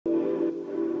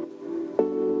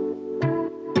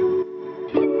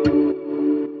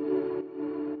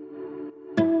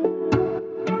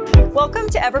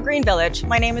Welcome to Evergreen Village.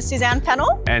 My name is Suzanne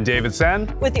Pennell and David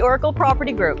Sen with the Oracle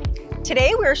Property Group.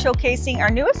 Today we are showcasing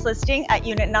our newest listing at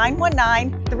Unit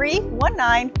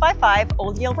 919-31955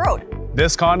 Old Yale Road.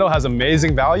 This condo has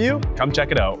amazing value. Come check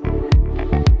it out.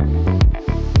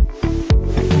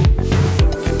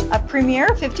 A premier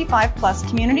 55-plus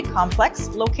community complex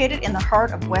located in the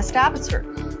heart of West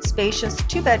Abbotsford. Spacious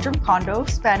two-bedroom condo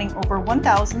spanning over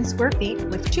 1,000 square feet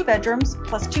with 2 bedrooms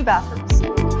plus 2 bathrooms.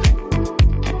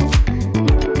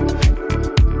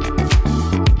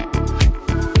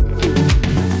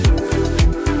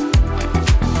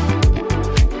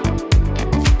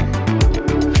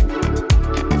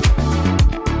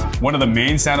 One of the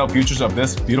main standout features of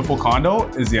this beautiful condo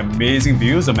is the amazing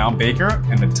views of Mount Baker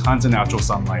and the tons of natural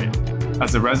sunlight.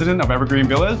 As a resident of Evergreen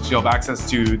Village, you'll have access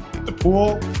to the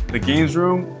pool, the games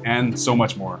room, and so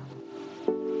much more.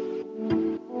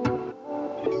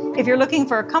 If you're looking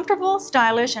for a comfortable,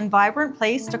 stylish, and vibrant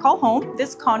place to call home,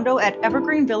 this condo at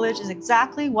Evergreen Village is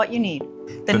exactly what you need.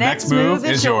 The next move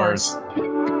is yours.